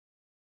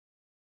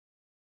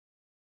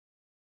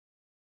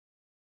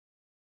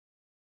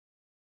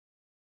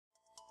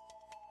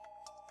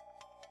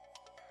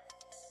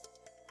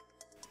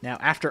Now,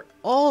 after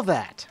all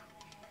that,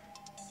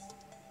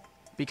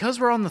 because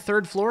we're on the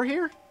 3rd floor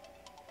here,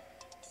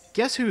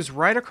 guess who's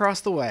right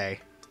across the way?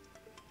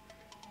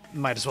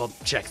 Might as well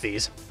check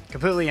these.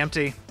 Completely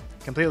empty.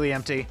 Completely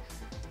empty.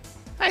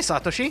 Hi,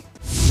 Satoshi.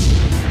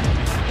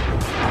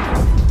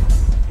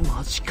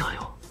 マジか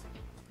よ。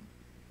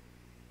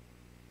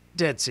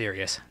 Dead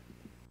serious.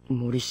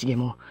 森重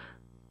も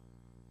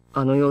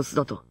あの様子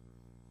だと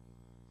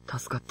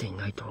助かってい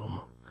ないと思う。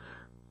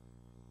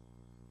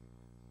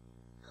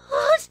ど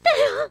うして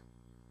よ。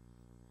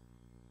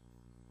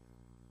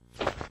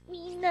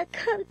みんな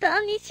簡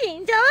単に死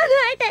んじゃわ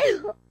ないで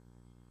よ。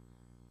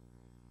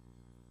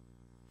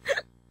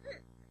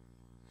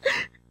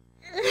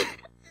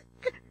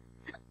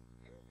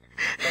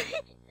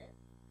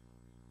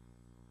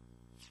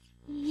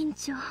委員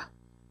長。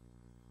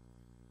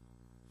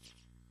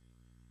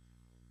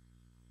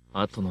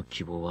後の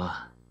希望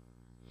は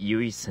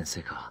ユイ先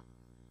生か。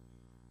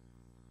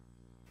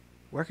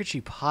 Where could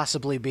she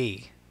possibly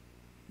be?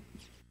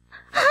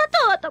 あ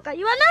とはとか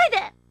言わないで。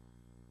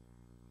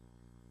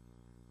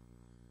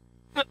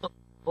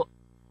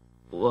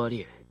悪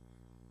い。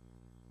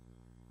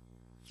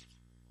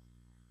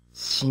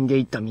死んで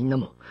いったみんな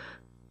も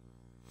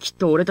きっ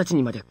と俺たち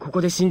にまでこ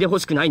こで死んでほ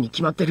しくないに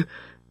決まってる。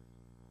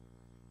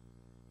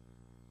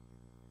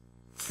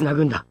繋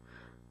ぐんだ。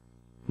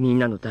みん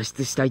なの脱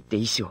出したいって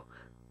意志を、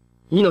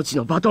命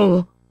のバトン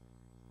を。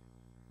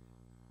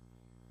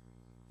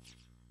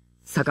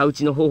逆打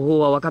ちの方法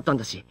は分かったん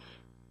だし、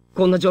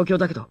こんな状況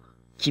だけど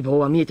希望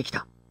は見えてき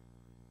た。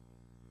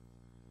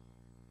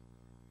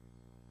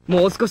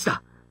もう少し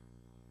だ。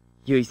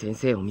ゆい先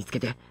生を見つけ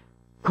て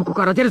ここ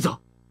から出るぞ。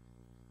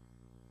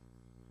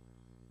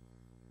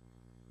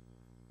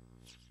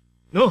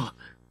おう。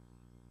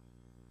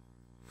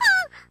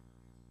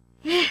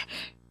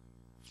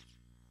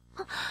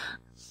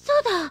そ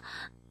うだ、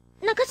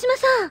中島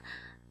さん。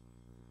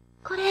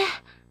これ。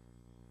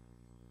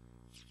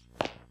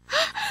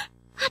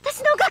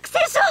私の学生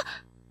証。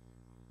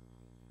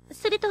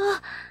それと、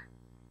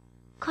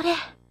これ。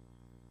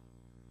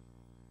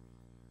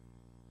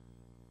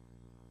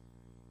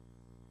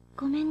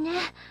ごめんね。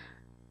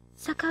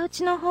逆打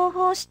ちの方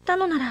法を知った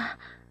のなら、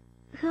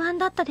不安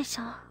だったでし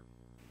ょ。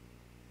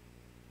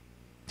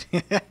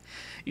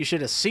You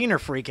should have seen her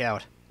freak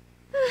out.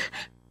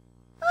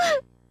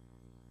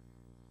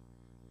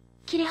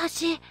 切れ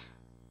端、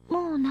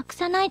もうなく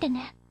さないで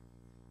ね。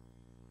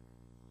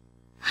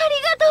あり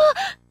がとう。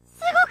す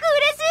ごく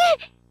嬉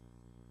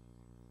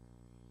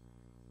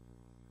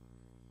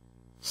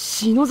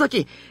しい。篠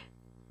崎、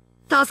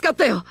助かっ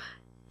たよ。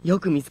よ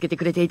く見つけて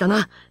くれていた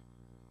な。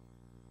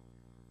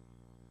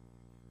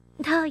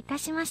どういた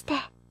しまして。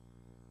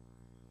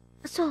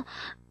そう、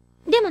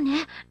でも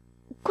ね、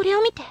これ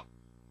を見て。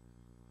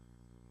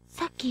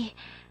さっき、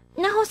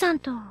ナホさん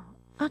と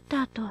会っ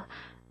た後、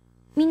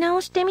見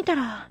直してみた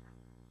ら、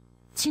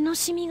血の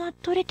シミが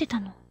取れてた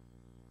の。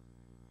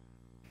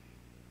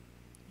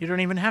You don't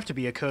even have to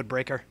be a code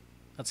breaker.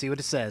 Let's see what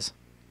it says.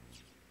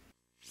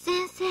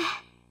 先生、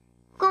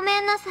ごめ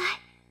んなさい。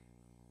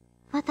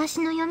私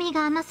の読み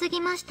が甘す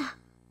ぎました。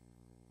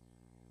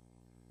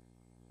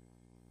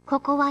こ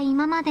こは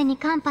今までに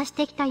カンパし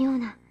てきたよう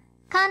な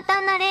簡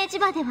単な霊磁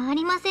場ではあ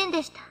りません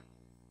でした。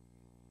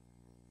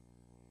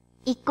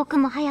一刻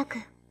も早く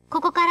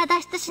ここから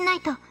脱出しない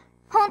と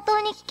本当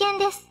に危険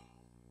です。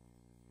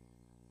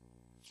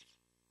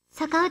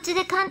逆打ち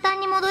で簡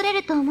単に戻れ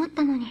ると思っ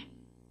たのに、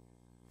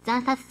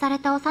惨殺され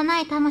た幼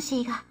い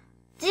魂が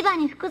磁場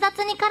に複雑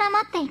に絡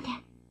まっていて、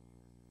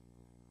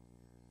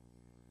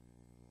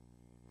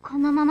こ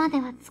のままで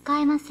は使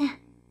えません。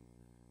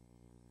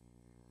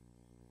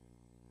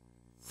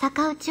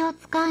逆打ちを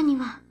使うに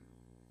は、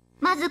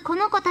まずこ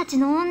の子たち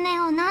の怨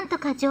念を何と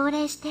か条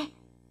例して、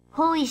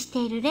包囲し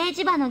ている霊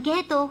磁場のゲ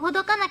ートをほ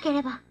どかなけ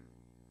れば。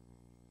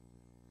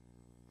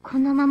こ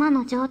のまま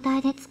の状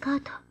態で使う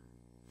と、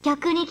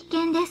逆に危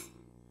険です。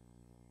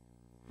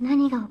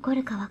何が起こ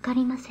るかわか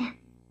りません。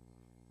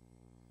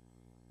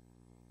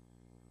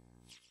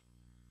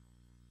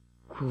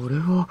これ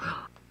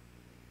は。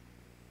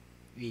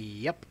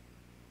Yep.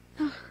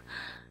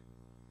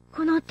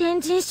 この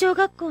天神小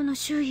学校の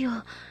周囲を、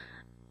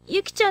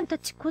ゆきちゃんた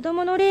ち子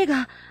供の霊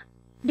が、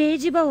霊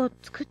磁場を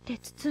作って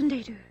包んで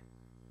いる。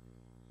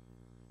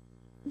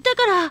だ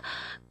から、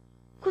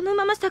この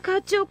まま逆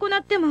打ちを行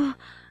っても、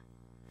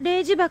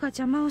霊磁場が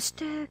邪魔をし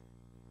て、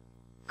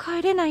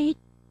帰れないっ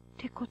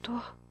てこと。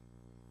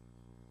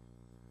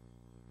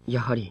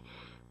やはり、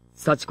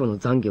幸子の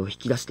懺悔を引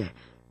き出して、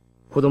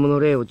子供の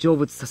霊を成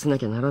仏させな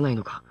きゃならない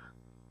のか。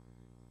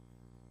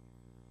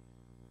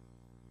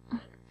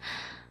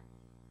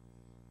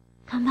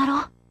頑張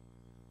ろ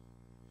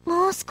う。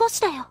もう少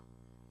しだよ。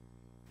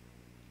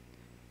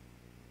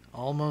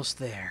Almost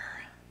there.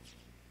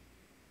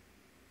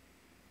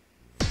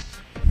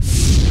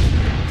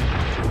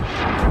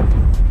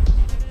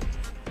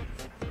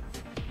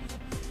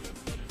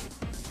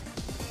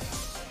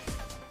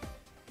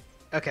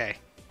 Okay,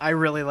 I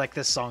really like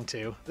this song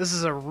too. This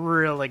is a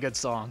really good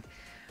song.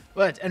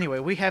 But anyway,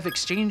 we have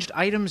exchanged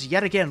items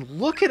yet again.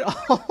 Look at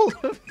all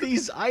of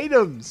these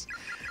items!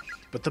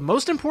 But the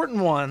most important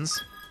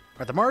ones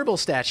are the marble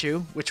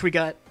statue, which we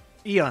got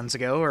eons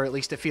ago, or at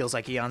least it feels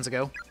like eons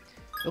ago.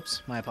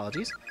 Oops, my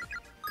apologies.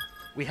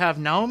 We have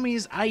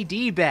Naomi's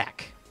ID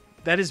back.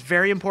 That is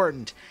very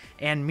important.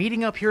 And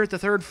meeting up here at the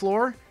 3rd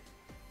floor,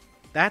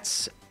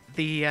 that's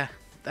the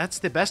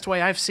best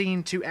way I've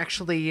seen to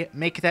actually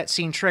make that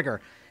scene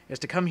trigger, is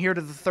to come here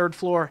to the 3rd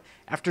floor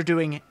after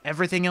doing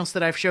everything else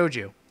that I've showed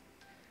you.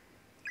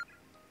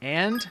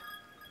 And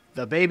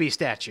the baby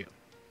statue.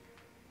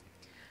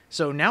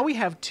 So now we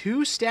have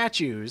 2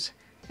 statues,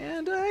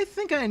 and I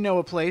think I know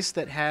a place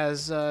that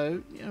has,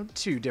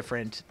 two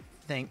different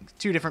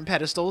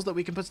pedestals that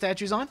we can put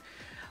statues on.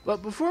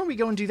 But before we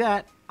go and do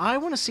that, I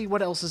want to see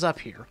what else is up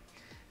here.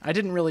 I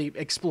didn't really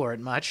explore it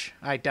much.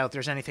 I doubt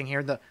there's anything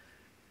here.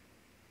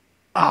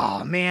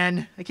 Oh,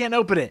 man, I can't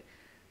open it.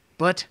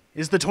 But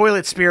is the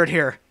toilet spirit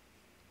here?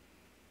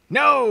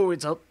 No,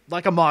 it's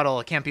like a model.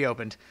 It can't be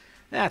opened.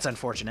 That's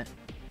unfortunate.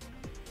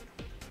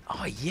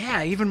 Oh,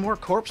 yeah, even more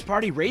Corpse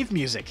Party rave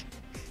music.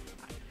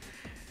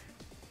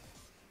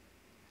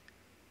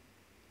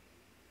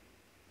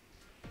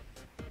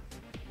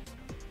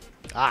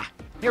 Ah,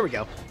 here we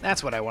go.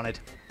 That's what I wanted.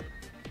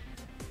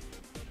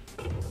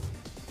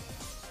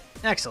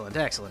 Excellent,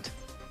 excellent.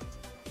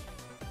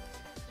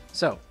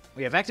 So,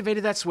 we have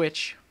activated that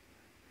switch.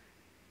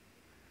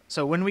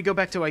 So when we go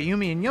back to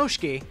Ayumi and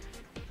Yoshiki,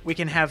 we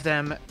can have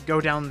them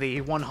go down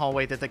the one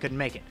hallway that they couldn't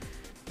make it.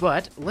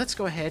 But let's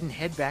go ahead and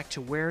head back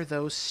to where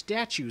those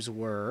statues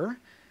were.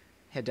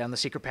 Head down the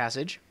secret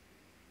passage.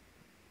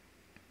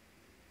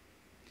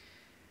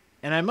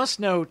 And I must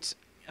note,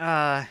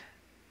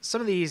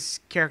 some of these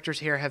characters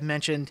here have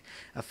mentioned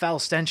a foul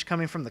stench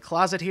coming from the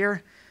closet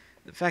here.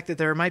 The fact that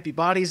there might be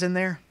bodies in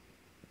there.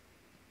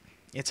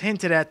 It's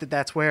hinted at that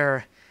that's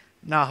where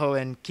Naho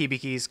and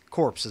Kibiki's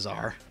corpses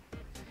are.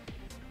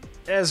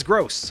 As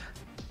gross.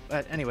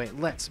 But anyway,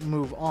 let's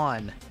move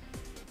on.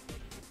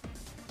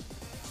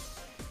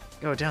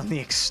 Go down the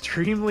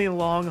extremely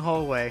long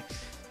hallway.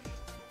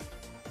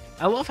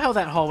 I love how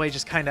that hallway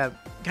just kind of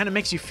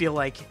makes you feel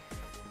like,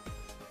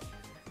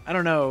 I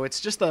don't know, it's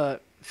just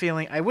a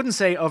feeling, I wouldn't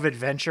say of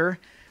adventure,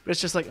 but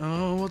it's just like,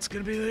 oh, what's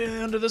going to be the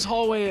end of this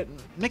hallway? It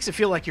makes it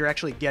feel like you're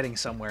actually getting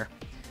somewhere.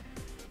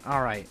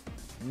 Alright,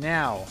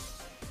 now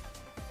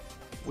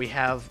we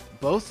have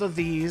both of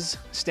these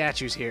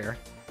statues here.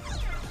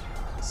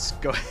 Let's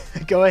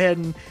go ahead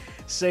and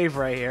save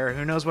right here.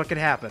 Who knows what could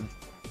happen.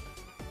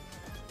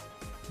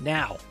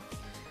 Now,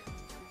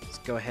 let's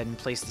go ahead and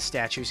place the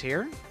statues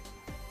here.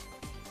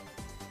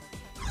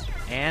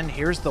 And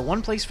here's the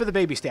one place for the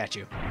baby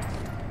statue.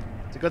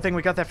 It's a good thing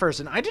we got that first.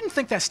 And I didn't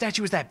think that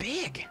statue was that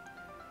big.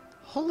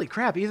 Holy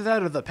crap, either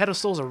that or the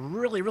pedestals are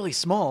really, really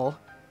small.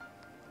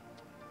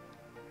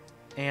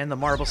 And the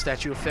marble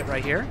statue will fit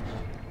right here.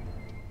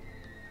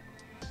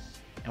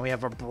 And we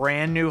have a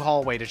brand new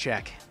hallway to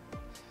check.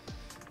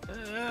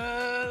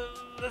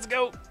 Let's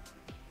go.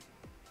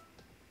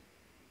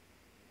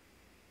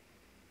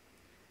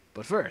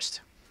 But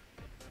first...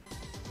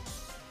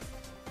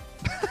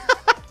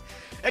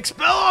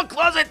 Expel all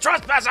closet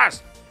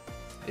trespassers!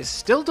 I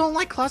still don't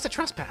like closet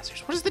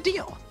trespassers. What is the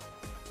deal?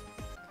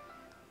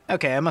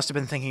 Okay, I must have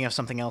been thinking of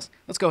something else.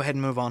 Let's go ahead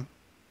and move on.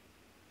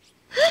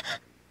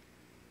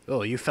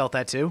 Oh, you felt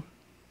that too?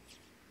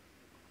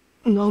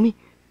 Naomi?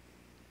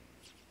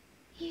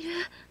 いる。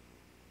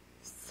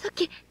さっ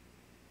き、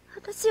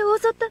私を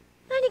襲った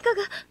何か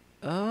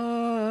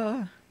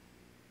が。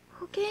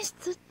保健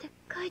室って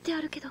書いて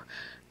あるけど、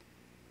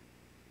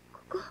こ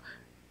こ、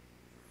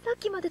さっ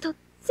きまでと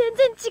全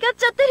然違っ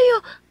ちゃってる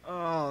よ。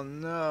Oh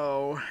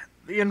no.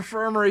 The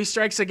infirmary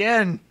strikes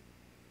again.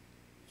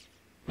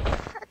 頭、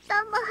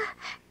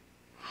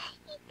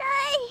痛い。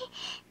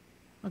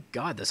 Oh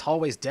god, this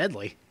hallway's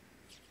deadly.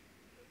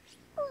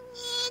 お兄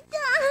ちゃ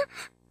ん、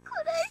苦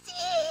し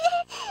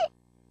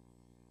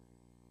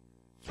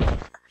い。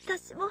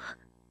私も、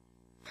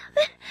ダ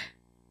メ。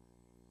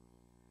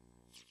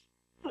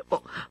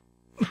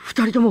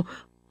二人とも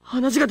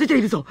鼻血が出て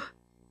いるぞ。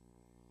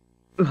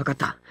わかっ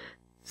た。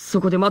そ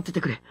こで待ってて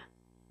くれ。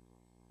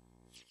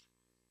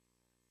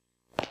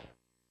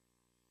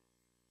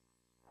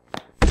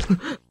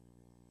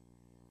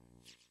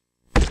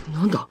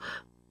なんだ？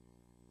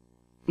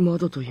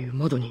窓という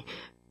窓に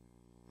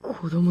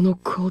子供の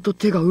顔と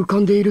手が浮か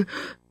んでいる。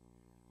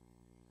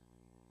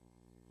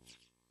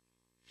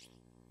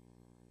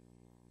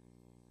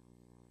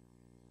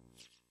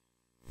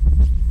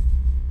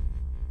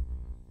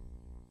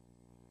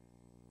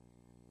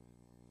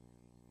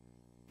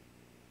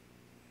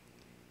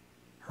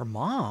Her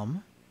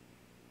mom?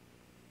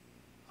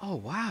 Oh,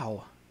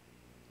 wow.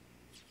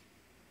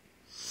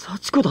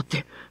 幸子だっ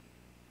て。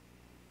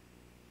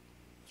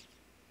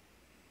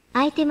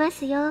空いてま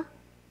すよ。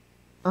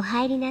お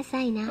入りなさ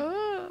いな。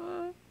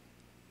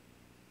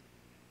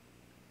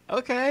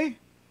Okay.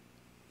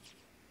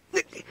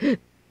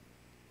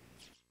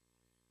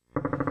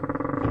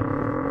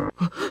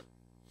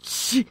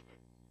 血。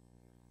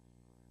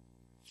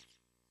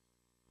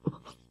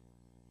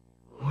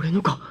俺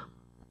のか。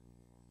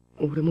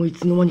俺もい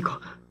つの間にか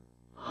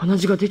鼻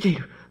血が出てい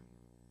る。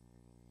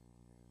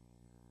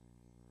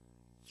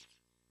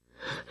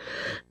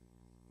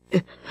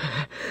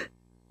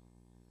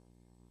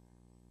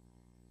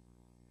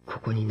こ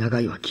こに長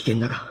いは危険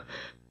だが、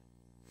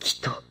き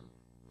っと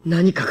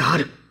何かがあ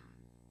る。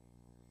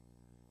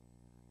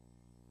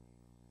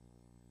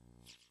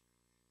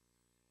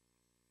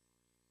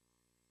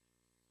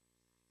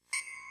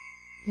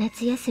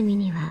夏休み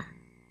には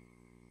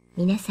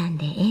皆さん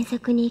で遠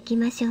足に行き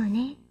ましょう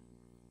ね。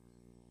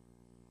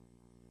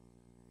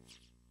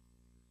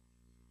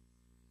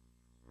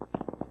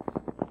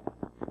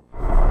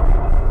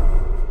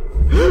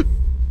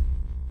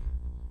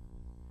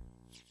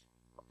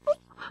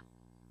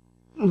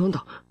なん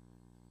だ、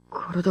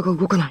体が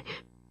動かない。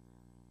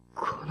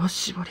金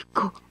縛り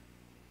か。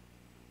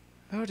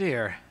Oh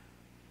dear.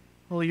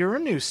 Well, you're a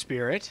new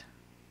spirit.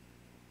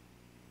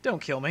 Don't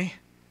kill me.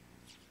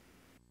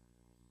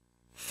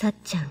 さっ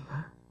ちゃん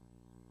は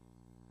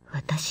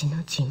私の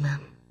自慢。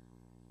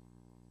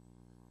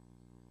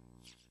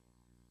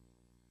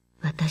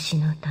私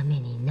のため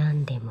に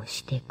何でも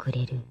してく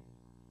れる。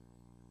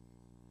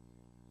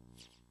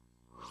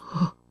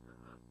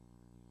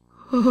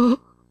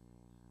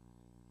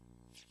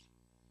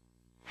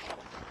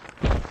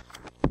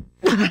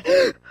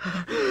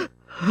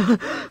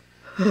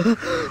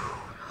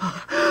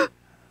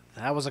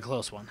That was a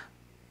close one.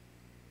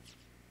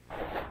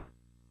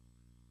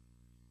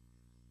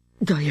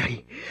 ダイア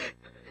リ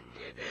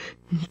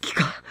ー、日記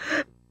か。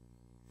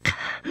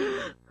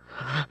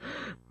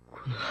こ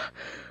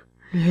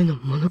の例の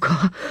もの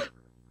か。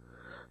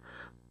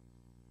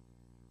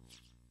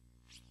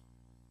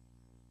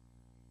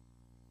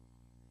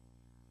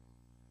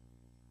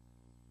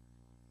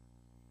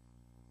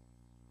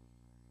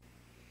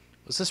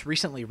Was this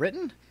recently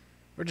written?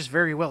 Or just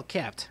very well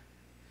kept?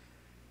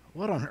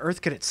 What on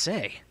earth could it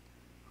say?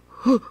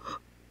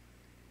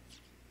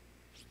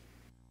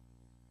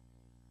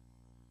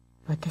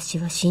 私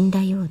は死ん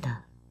だよう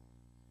だ。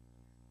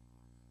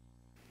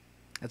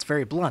That's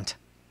very blunt.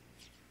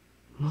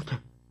 待て、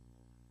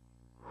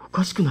お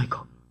かしくない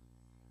か。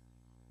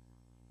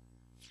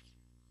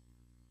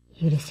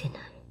許せな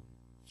い。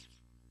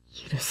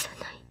許さ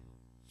ない。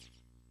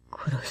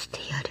殺して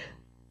やる。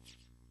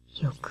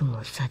よく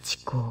も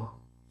幸子を。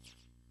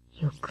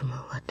よくも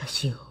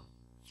私を。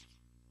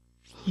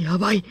や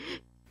ばい。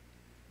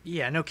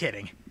Yeah, no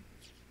kidding.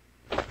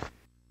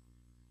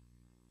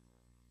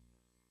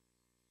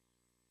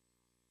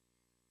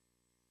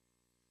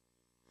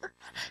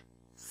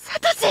 サ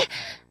トシ！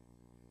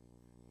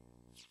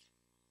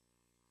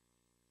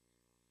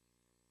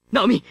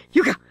ナオミ、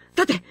ユカ、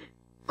立て！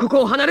こ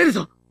こを離れる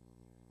ぞ！お兄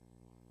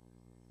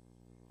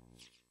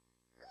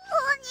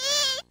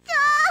ちゃ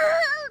ん！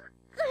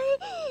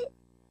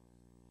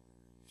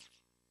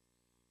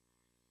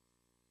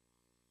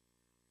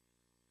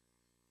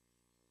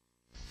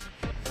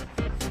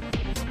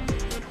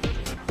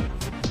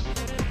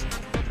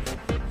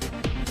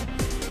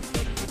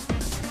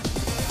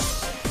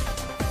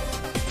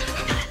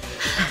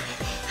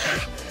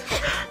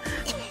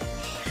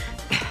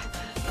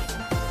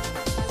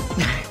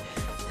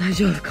大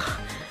丈夫か。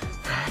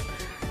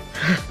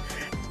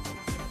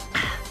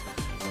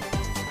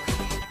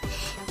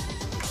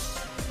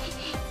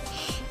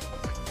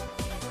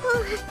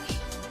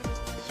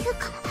ゆ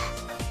か、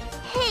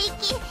平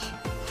気。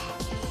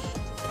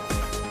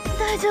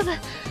大丈夫。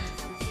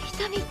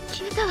痛み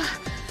消えたわ。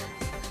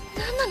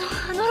何なの、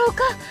あの廊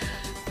下。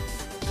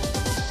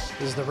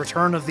This is the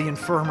return of the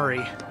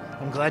infirmary.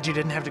 I'm glad you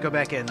didn't have to go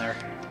back in there.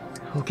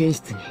 保健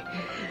室に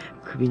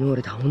首の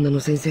折れた女の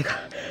先生が。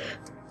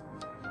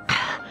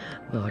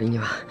周りに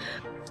は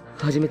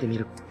初めて見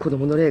る子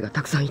供の霊が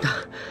たくさんいた。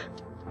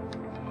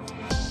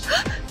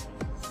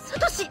サ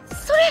トシ、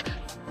それ。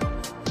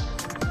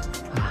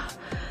あ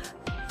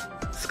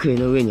あ、机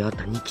の上にあっ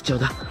た日記帳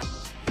だ。さ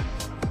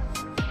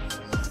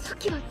っ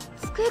きは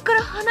机か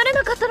ら離れ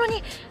なかったの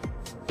に。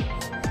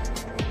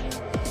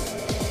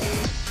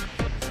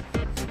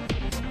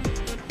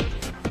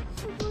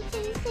その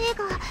先生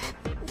が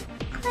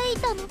書い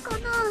たのか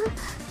な。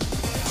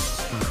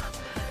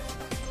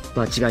ああ、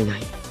間違いな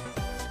い。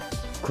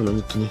この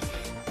日記に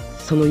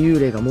その幽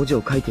霊が文字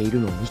を書いている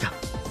のを見た。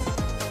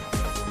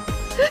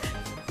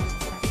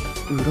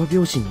裏表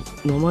紙に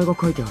名前が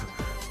書いてある。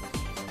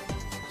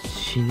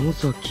篠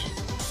崎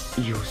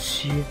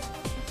義恵。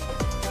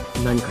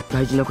何か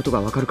大事なこと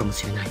がわかるかも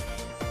しれない。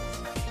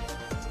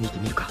見て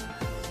みるか。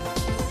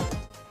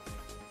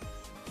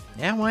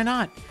Yeah, why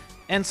not?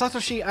 And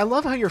Satoshi, I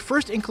love how your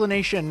first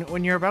inclination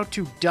when you're about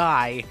to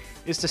die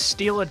is to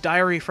steal a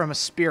diary from a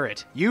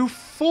spirit. You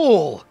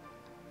fool!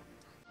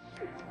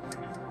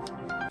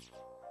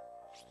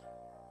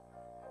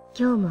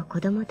 今日も子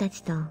供た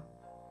ちと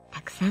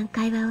たくさん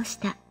会話をし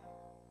た。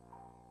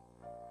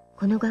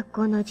この学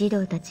校の児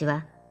童たち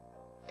は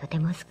とて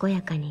も健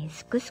やかに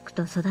すくすく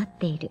と育っ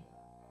ている。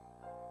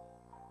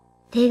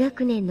低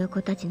学年の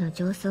子たちの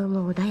情操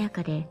も穏や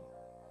かで、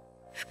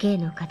父兄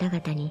の方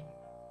々に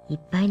いっ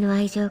ぱいの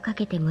愛情をか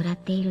けてもらっ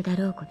ているだ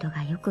ろうこと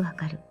がよくわ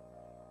かる。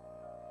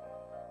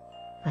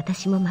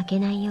私も負け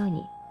ないよう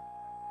に、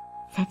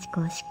幸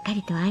子をしっか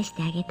りと愛し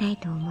てあげたい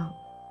と思う。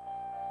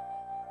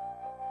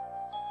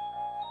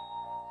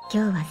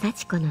今日は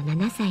幸子の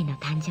7歳の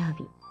誕生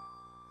日。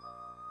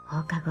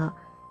放課後、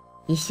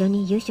一緒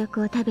に夕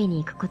食を食べ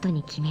に行くこと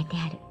に決めて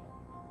ある。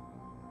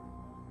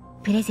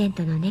プレゼン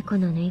トの猫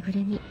のぬいぐ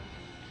るみ、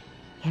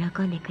喜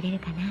んでくれる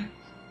か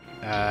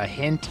な。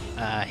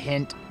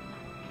hint.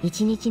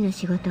 一日の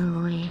仕事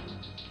を終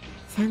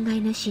え、3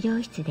階の資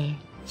料室で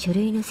書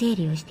類の整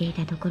理をしてい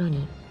たところ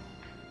に、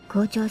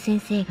校長先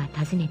生が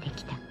訪ねて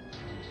きた。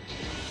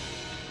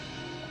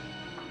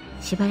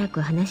しばらく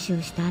話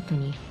をした後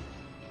に、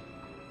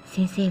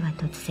先生は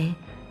突然、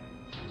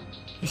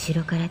後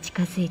ろから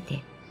近づい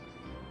て、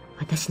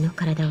私の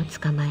体を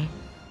捕まえ、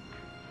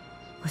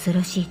恐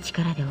ろしい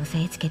力で押さ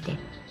えつけて、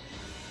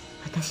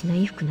私の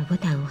衣服のボ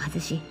タンを外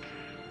し、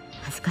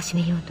恥ずかし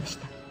めようとし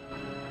た。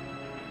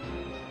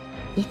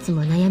いつ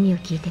も悩みを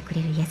聞いてく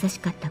れる優し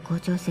かった校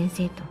長先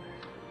生と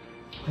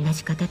同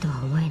じ方と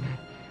は思えない、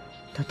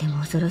とても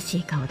恐ろし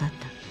い顔だった。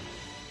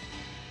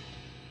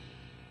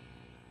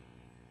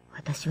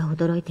私は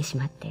驚いてし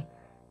まって、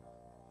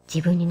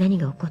自分に何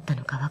が起こった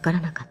のかわから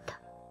なかった。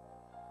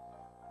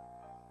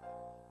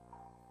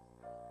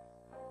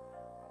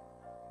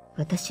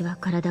私は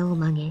体を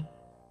曲げ、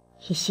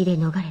必死で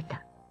逃れ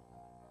た。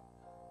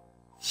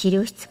資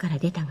料室から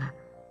出たが、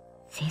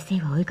先生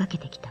は追いかけ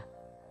てきた。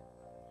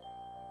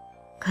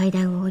階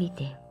段を降り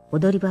て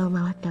踊り場を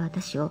回った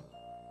私を、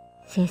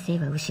先生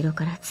は後ろ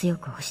から強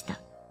く押した。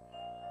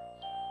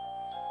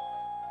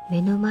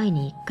目の前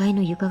に1階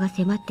の床が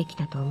迫ってき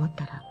たと思っ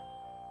たら、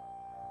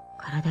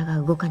体が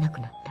動かなく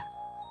なっ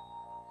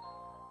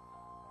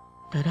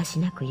た。だらし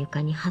なく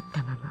床に這っ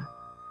たまま、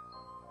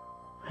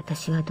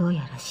私はどう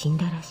やら死ん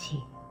だらし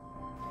い。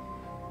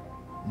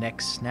Neck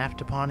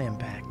snapped upon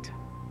impact.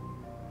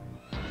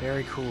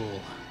 Very cool.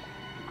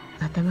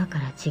 頭か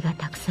ら血が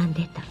たくさん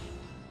出た。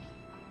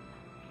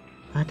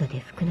後で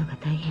拭くのが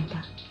大変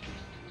だ。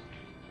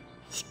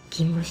失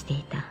禁もして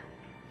いた。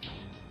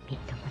みっ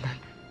ともない。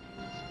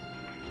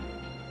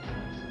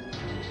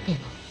でも、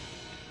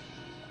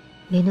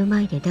目の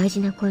前で大事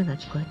な声が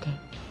聞こえて、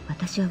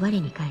私は我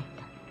に返っ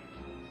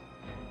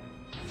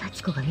た。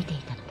幸子が見てい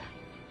たのだ。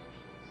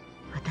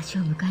私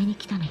を迎えに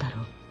来たのだ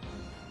ろう。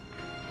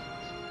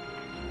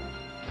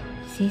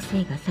先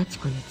生が幸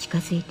子に近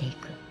づいてい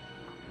く。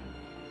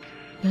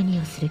何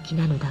をする気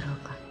なのだろう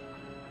か。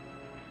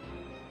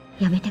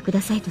やめてく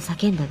ださいと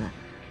叫んだが、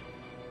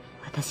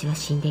私は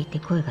死んでいて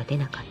声が出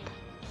なかっ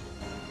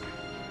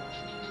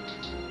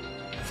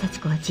た。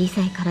幸子は小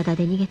さい体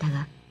で逃げた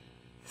が、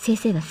先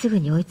生はすぐ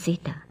に追いつい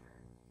た。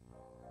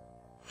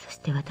そし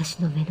て私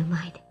の目の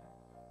前で、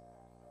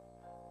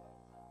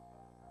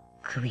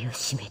首を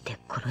絞めて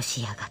殺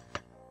しやがっ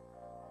た。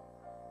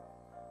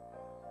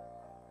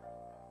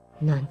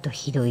なんと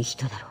ひどい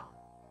人だろう。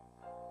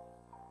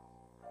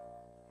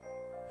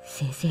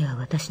先生は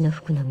私の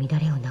服の乱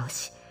れを直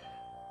し、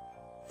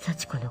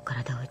幸子の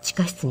体を地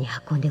下室に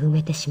運んで埋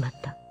めてしまっ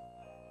た。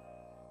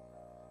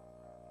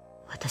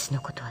私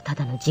のことはた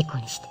だの事故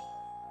にして、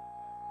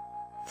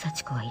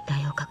幸子は遺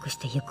体を隠し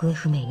て行方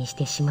不明にし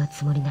てしまう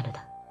つもりなの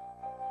だ。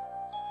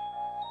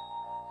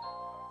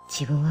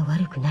自分は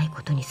悪くない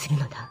ことにする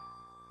のだ。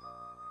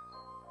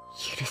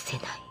許せ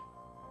ない。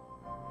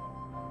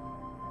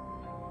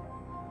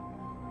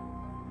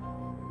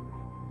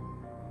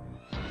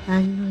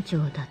案の定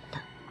だっ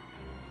た。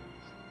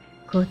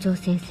校長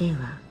先生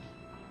は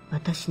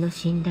私の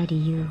死んだ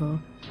理由を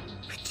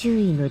不注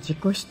意の事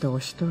故死と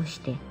押し通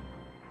して、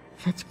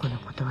幸子の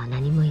ことは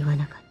何も言わ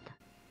なかった。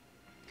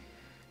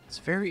It's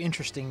very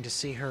interesting to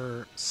see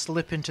her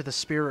slip into the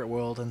spirit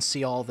world and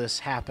see all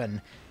this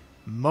happen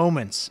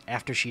moments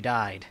after she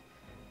died,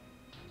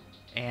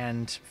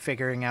 and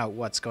figuring out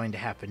what's going to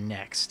happen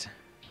next.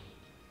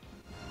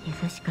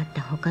 優しかっ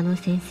た他の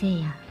先生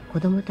や子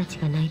供たち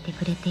が泣いて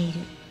くれている。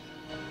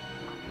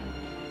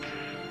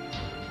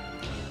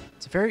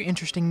It's a very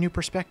interesting new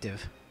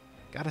perspective,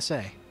 gotta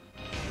say.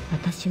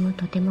 私も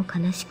とても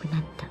悲しくな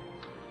った。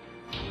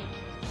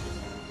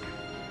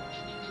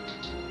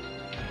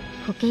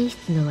保健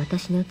室の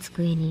私の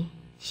机に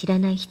知ら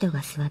ない人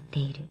が座って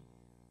いる。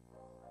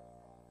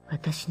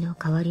私の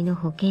代わりの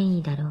保健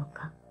医だろう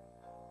か。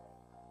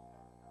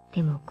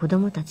でも子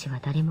供たちは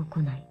誰も来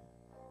ない。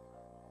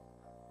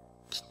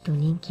きっと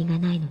人気が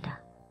ないの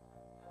だ。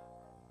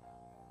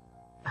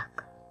バ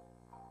カ。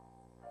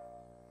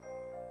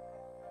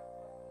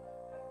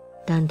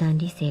だんだん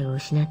理性を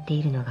失って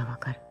いるのがわ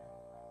かる。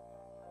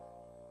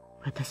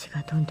私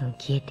がどんどん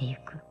消えてゆ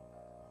く。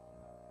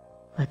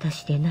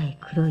私でない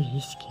黒い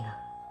意識が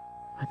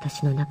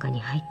私の中に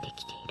入って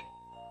きている。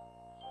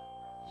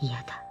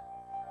嫌だ。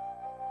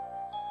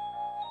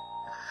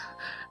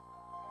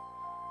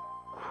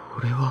こ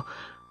れは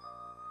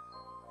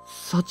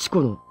幸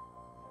子の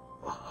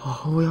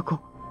母親か。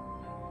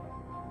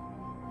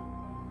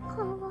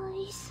かわ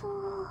いそ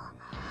う。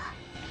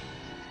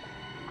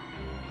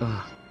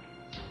ああ、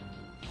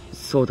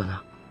そうだ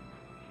な。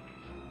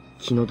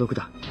気の毒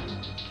だ。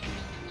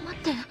待っ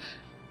て、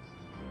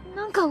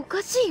なんかおか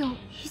かしいよ、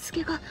日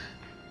付が。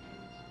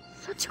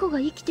幸子が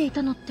生きてい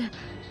たのって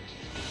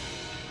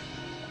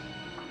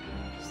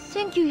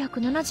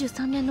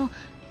1973年の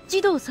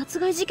児童殺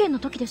害事件の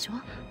時でしょ。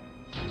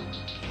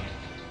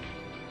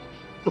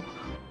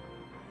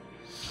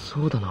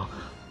そうだな。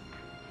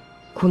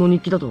この日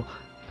記だと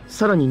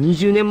さらに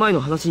20年前の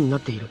話にな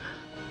っている。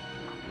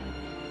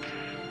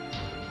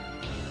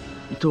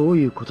どう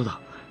いうことだ。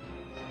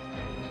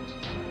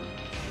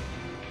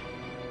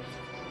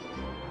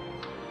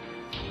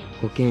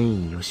保健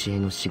院よしえ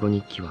の死後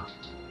日記は、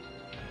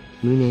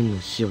無念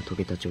の死を遂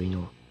げた女医の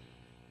悲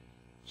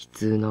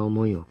痛な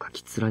思いを書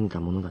き連ね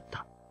たものだっ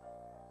た。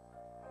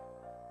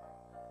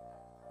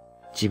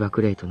自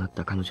爆霊となっ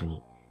た彼女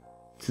に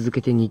続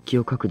けて日記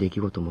を書く出来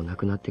事もな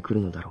くなってく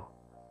るのだろう。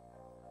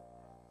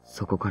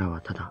そこから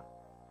はただ、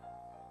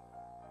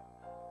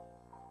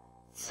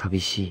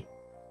寂しい、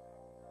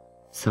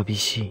寂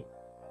しい、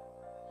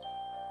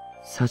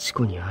幸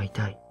子に会い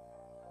たい、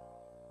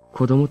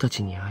子供た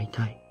ちに会い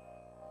たい、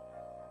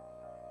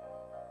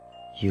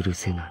許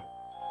せない、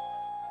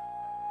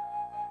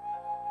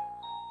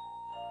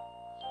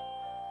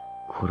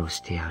殺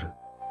してやる、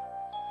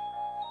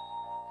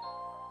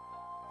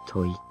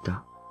といっ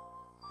た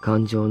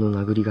感情の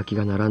殴り書き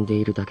が並んで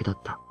いるだけだっ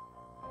た。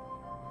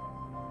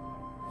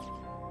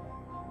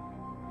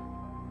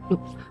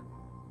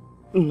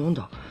なん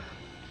だ、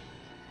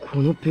こ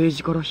のペー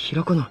ジから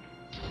開かない。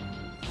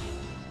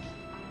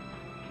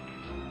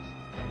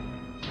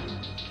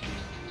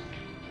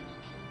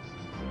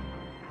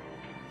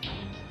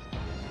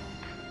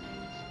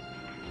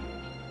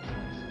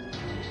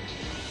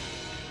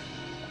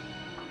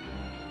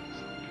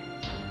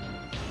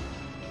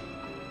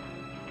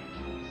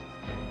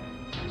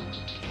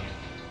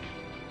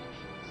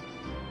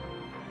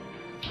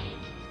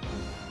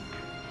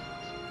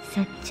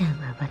さっちゃん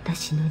は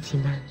私の自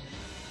慢。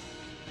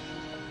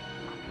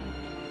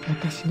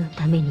私の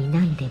ために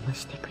何でも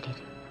してくれる。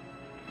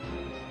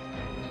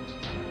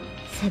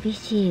寂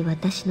しい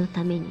私の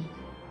ために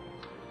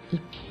いっ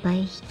ぱ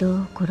い人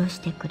を殺し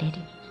てくれる。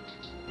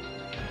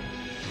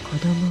子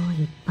供を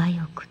いっぱい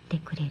送って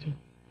くれる。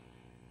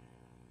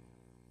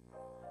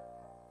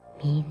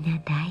みんな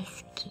大好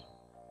き。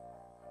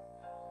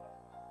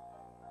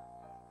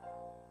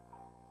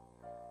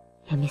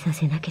やめさ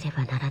せなけれ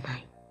ばならな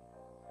い。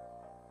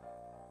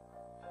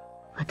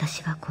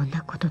私がこん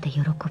なことで喜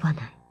ば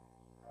ない。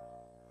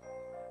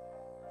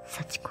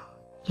幸子、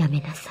やめ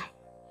なさい。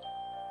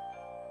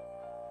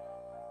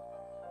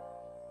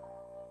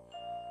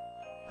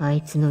あ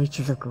いつの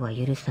一族は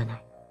許さな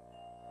い。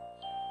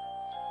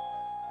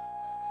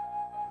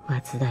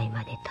末代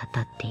までた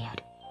たってや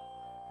る。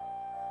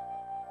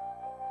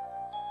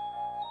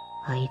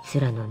あいつ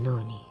らの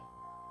脳に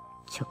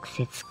直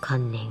接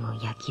観念を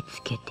焼き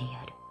付けてや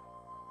る。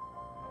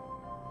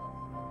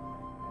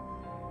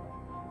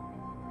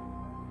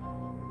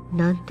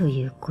なんと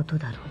いうこと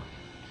だろう。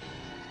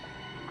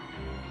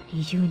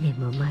20年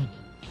も前に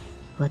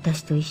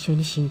私と一緒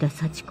に死んだ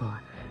幸子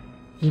は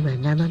今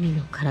生身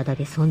の体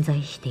で存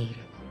在している。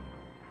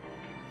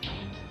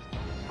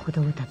子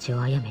供たち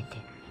を殺めて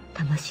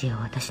魂を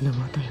私の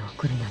元へ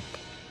送るなんて、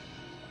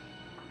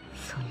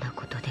そんな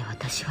ことで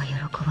私は喜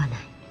ばない。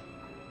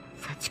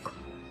幸子、こ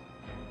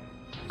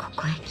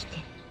こへ来て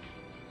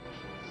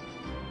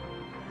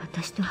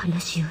私と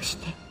話をし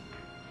て。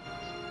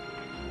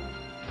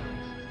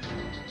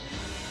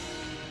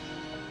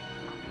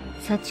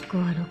幸子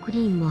は6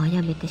人も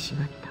殺めてし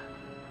まっ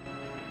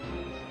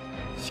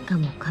た。しか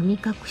も神隠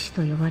し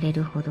と呼ばれ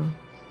るほど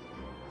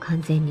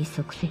完全に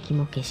足跡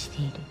も消し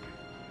ている。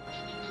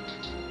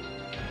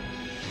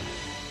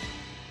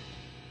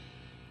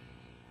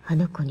あ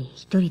の子に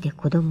一人で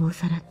子供を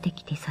さらって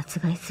きて殺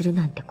害する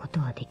なんてこ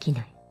とはでき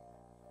ない。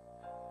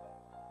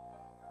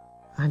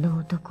あの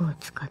男を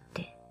使っ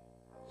て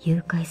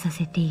誘拐さ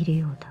せている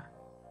ようだ。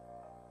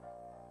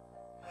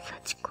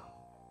幸子、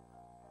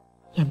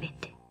やめ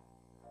て。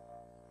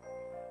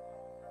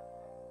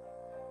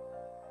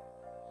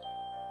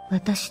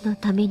私の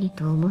ために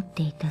と思っ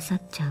ていたさ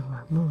っちゃん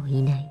はもう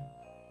いない。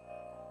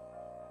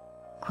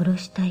殺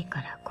したいか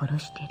ら殺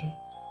してる。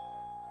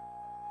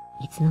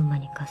いつの間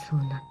にかそう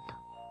なった。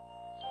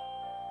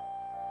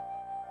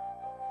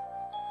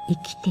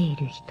生きてい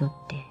る人っ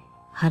て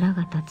腹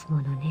が立つ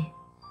ものね。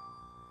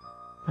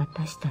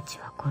私たち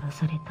は殺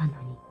されたの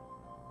に。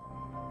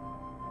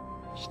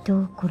人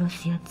を殺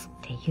すやつっ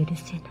て許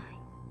せない。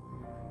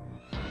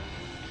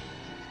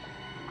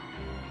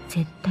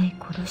絶対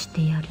殺し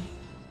てやる。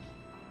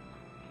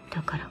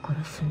だから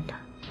殺すんだ。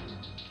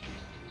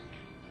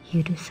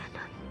許さな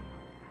い。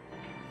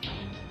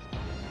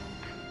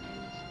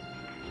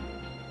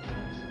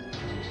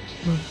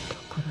もっと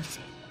殺せ。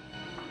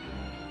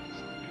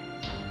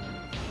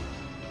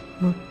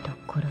もっと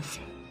殺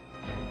せ。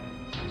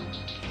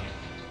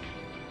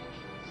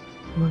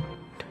もっ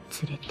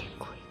と連れて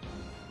こい。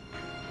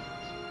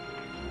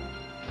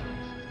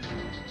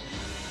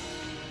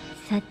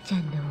さっちゃ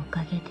んのお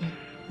かげで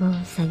も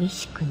う寂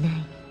しくない。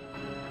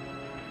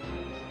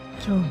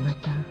今日ま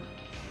た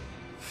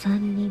3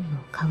人も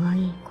可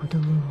愛い子供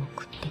を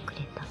送ってくれ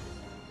た。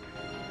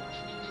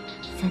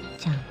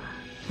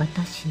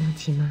私の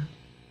自慢。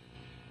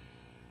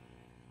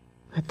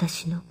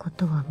私のこ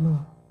とは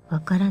もうわ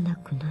からな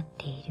くなっ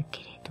ている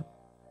けれど、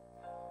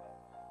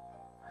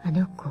あ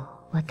の子を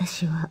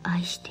私は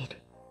愛して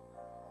る。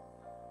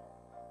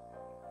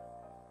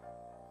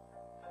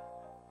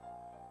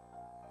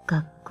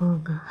学校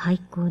が廃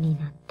校に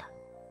なった。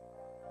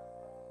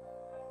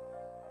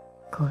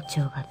校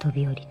長が飛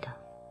び降りた。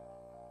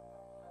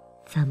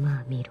ざ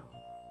まあみろ。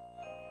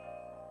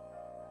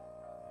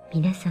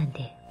皆さん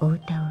でお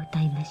歌を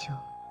歌いましょう。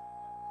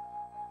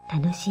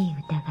楽しい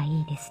歌が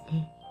いいです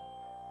ね。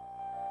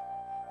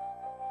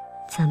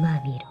ざま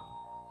あみろ。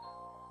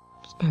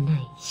汚い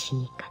死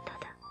に方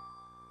だ。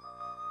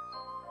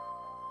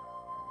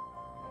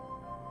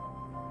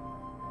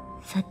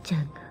さっち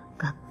ゃんが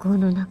学校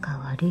の中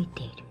を歩い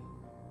ている。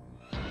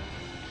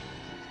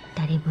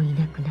誰もい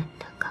なくなっ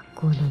た学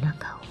校の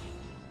中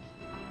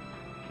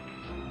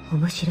を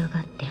面白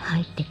がって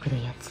入ってく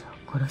るやつを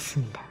殺す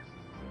んだ。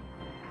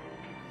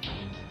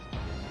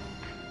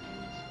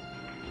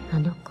あ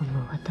の子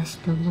も私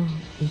ともう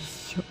一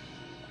緒。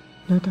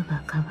喉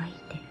が渇い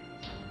て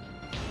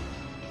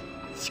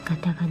仕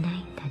方がな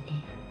いんだ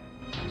ね。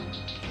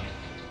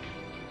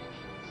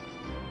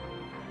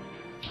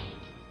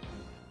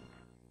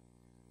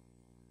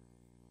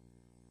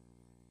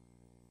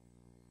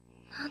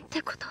なん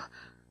てこと。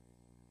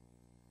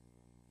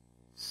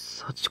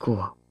幸子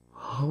は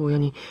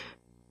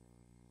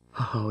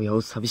母親を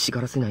寂し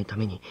がらせないた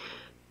めに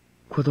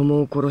子供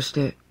を殺し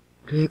て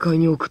霊界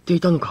に送ってい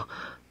たのか。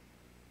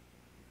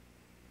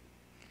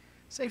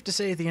Safe to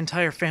say the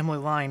entire family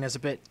line is a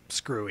bit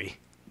screwy.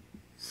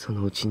 そ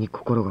のうちに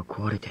心が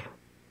壊れて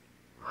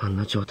あん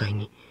な状態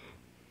に。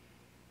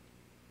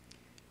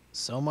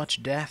So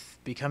much death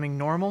becoming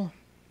normal?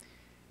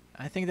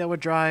 I think that would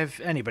drive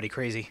anybody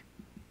crazy.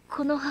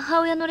 この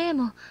母親の霊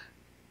も、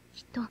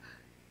きっと、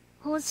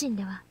本心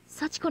では、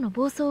幸子の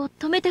暴走を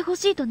止めてほ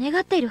しいと願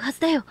っているはず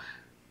だよ。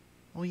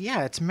Well,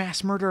 yeah, it's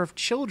mass murder of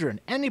children.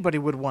 Anybody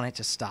would want it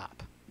to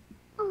stop.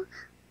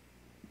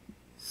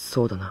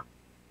 そうだな。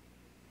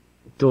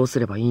どうす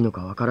ればいいの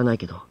かわからない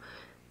けど、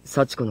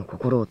幸子の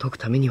心を解く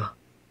ためには。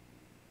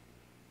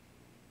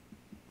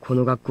こ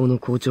の学校の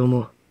校長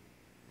も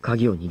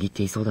鍵を握っ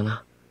ていそうだ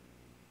な。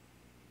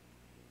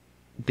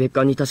別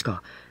館に確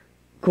か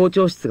校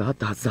長室があっ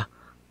たはずだ。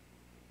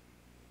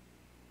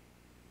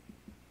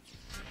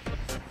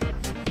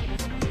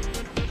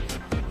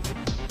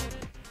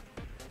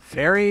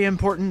Very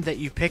important that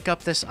you pick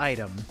up this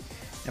item.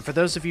 And for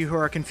those of you who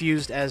are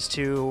confused as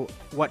to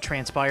what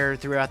transpired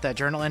throughout that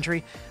journal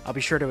entry, I'll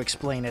be sure to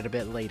explain it a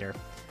bit later.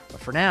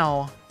 But for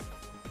now...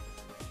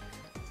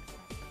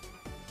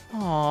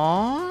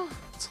 Aww,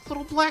 it's a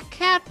little black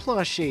cat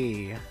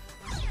plushie.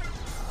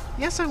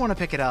 Yes, I want to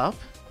pick it up.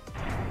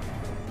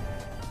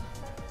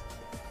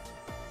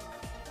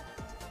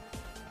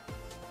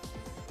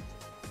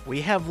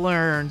 We have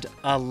learned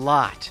a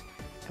lot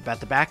about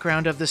the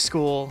background of the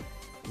school,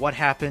 what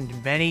happened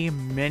many,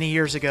 many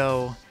years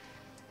ago,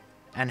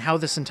 and how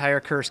this entire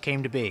curse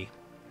came to be.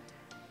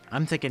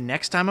 I'm thinking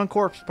next time on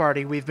Corpse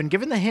Party, we've been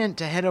given the hint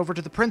to head over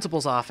to the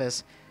principal's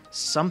office.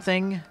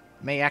 Something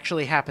may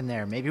actually happen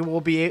there. Maybe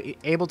we'll be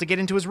able to get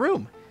into his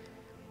room.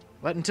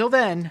 But until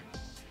then,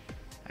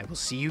 I will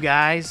see you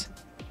guys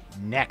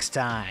next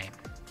time.